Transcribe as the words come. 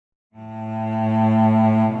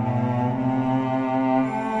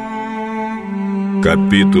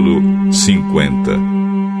Capítulo 50.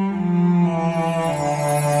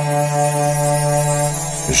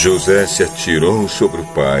 José se atirou sobre o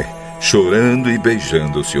pai, chorando e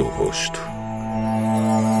beijando o seu rosto.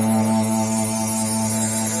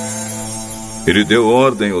 Ele deu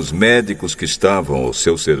ordem aos médicos que estavam ao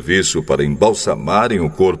seu serviço para embalsamarem o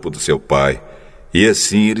corpo do seu pai, e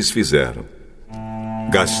assim eles fizeram.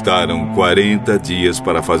 Gastaram 40 dias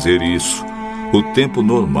para fazer isso, o tempo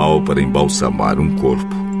normal para embalsamar um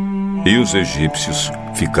corpo. E os egípcios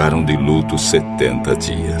ficaram de luto 70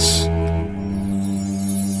 dias.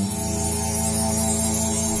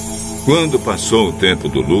 Quando passou o tempo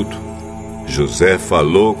do luto, José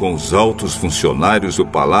falou com os altos funcionários do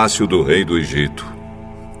palácio do rei do Egito.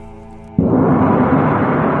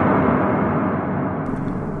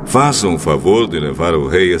 Façam o favor de levar ao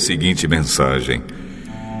rei a seguinte mensagem.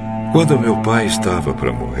 Quando meu pai estava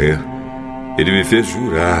para morrer, ele me fez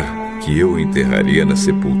jurar que eu o enterraria na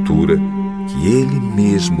sepultura que ele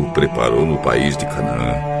mesmo preparou no país de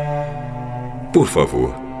Canaã. Por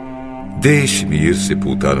favor, deixe-me ir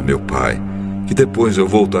sepultar o meu pai, que depois eu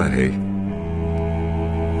voltarei.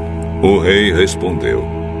 O rei respondeu: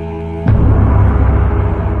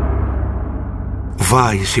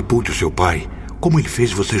 Vá e sepulte o seu pai, como ele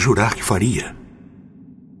fez você jurar que faria.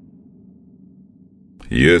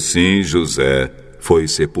 E assim José foi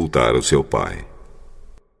sepultar o seu pai.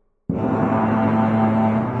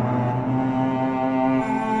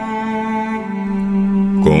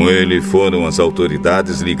 Com ele foram as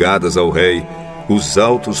autoridades ligadas ao rei, os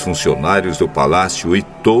altos funcionários do palácio e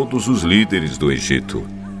todos os líderes do Egito.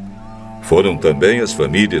 Foram também as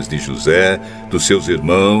famílias de José, dos seus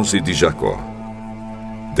irmãos e de Jacó.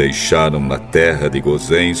 Deixaram na terra de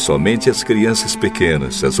Gozém somente as crianças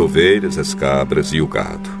pequenas, as ovelhas, as cabras e o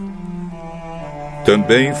gado.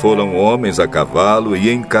 Também foram homens a cavalo e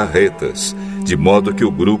em carretas, de modo que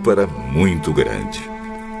o grupo era muito grande.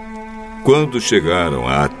 Quando chegaram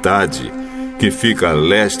a Atade, que fica a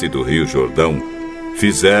leste do rio Jordão,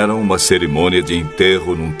 fizeram uma cerimônia de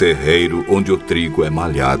enterro num terreiro onde o trigo é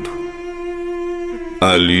malhado.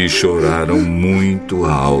 Ali choraram muito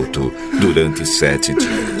alto durante 7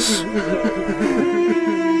 dias.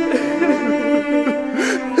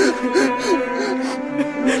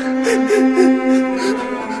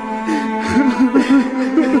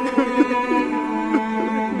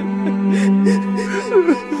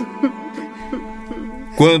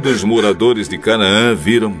 Quando os moradores de Canaã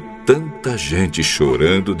viram tanta gente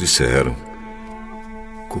chorando, disseram: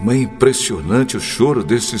 Como é impressionante o choro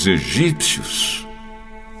desses egípcios!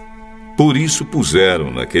 Por isso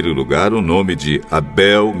puseram naquele lugar o nome de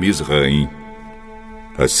Abel-Misraim.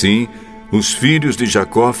 Assim, os filhos de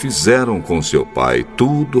Jacó fizeram com seu pai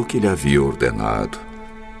tudo o que lhe havia ordenado.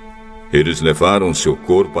 Eles levaram seu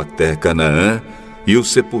corpo até Canaã e o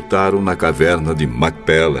sepultaram na caverna de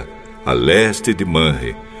Macpela, a leste de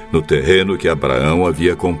Manre, no terreno que Abraão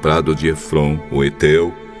havia comprado de Efrom, o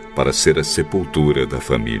heteu, para ser a sepultura da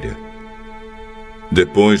família.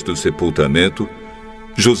 Depois do sepultamento,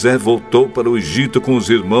 José voltou para o Egito com os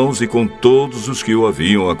irmãos e com todos os que o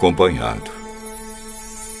haviam acompanhado.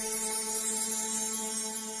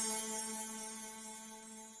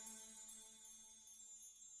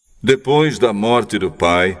 Depois da morte do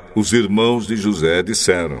pai, os irmãos de José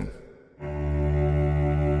disseram: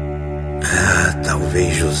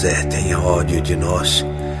 Talvez José tenha ódio de nós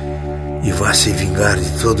e vá se vingar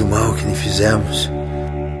de todo o mal que lhe fizemos.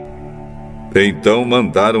 Então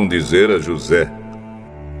mandaram dizer a José: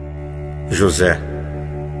 José,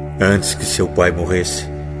 antes que seu pai morresse,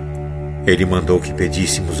 ele mandou que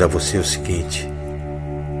pedíssemos a você o seguinte: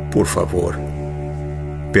 por favor,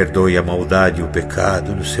 perdoe a maldade e o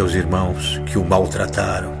pecado dos seus irmãos que o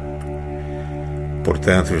maltrataram.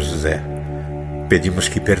 Portanto, José, pedimos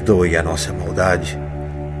que perdoe a nossa maldade,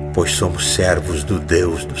 pois somos servos do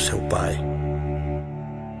Deus do seu pai.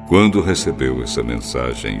 Quando recebeu essa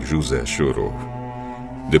mensagem, José chorou.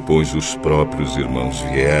 Depois os próprios irmãos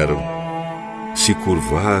vieram, se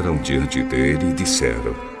curvaram diante dele e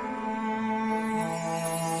disseram: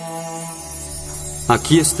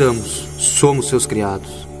 Aqui estamos, somos seus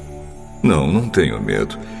criados. Não tenho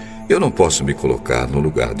medo. Eu não posso me colocar no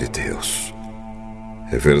lugar de Deus.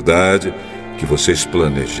 É verdade que vocês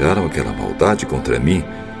planejaram aquela maldade contra mim,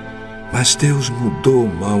 mas Deus mudou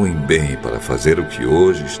o mal em bem para fazer o que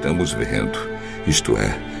hoje estamos vendo, isto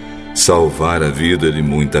é, salvar a vida de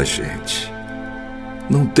muita gente.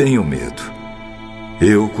 Não tenham medo.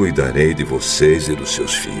 Eu cuidarei de vocês e dos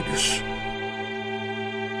seus filhos.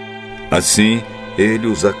 Assim, ele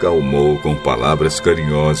os acalmou com palavras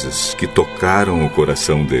carinhosas que tocaram o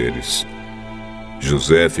coração deles.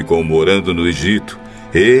 José ficou morando no Egito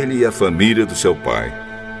ele e a família do seu pai.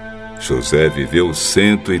 José viveu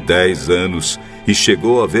 110 anos e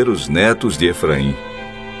chegou a ver os netos de Efraim.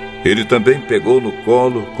 Ele também pegou no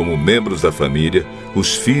colo, como membros da família,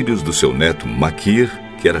 os filhos do seu neto Maquir,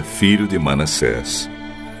 que era filho de Manassés.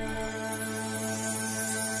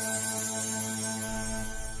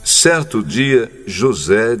 Certo dia,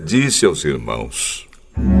 José disse aos irmãos: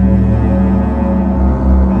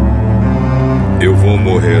 eu vou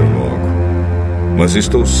morrer logo, mas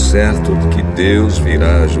estou certo de que Deus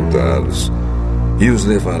virá ajudá-los e os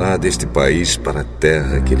levará deste país para a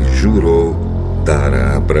terra que ele jurou dar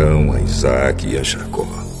a Abrão, a Isaque e a Jacó.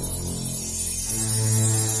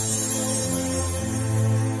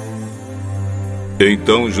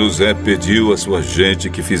 Então José pediu à sua gente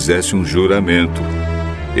que fizesse um juramento.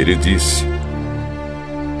 Ele disse: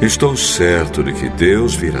 estou certo de que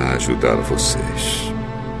Deus virá ajudar vocês.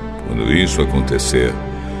 Quando isso acontecer,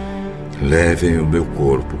 levem o meu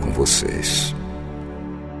corpo com vocês.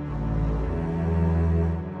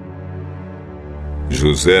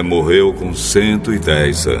 José morreu com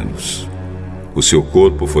 110 anos. O seu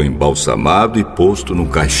corpo foi embalsamado e posto num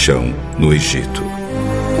caixão no Egito.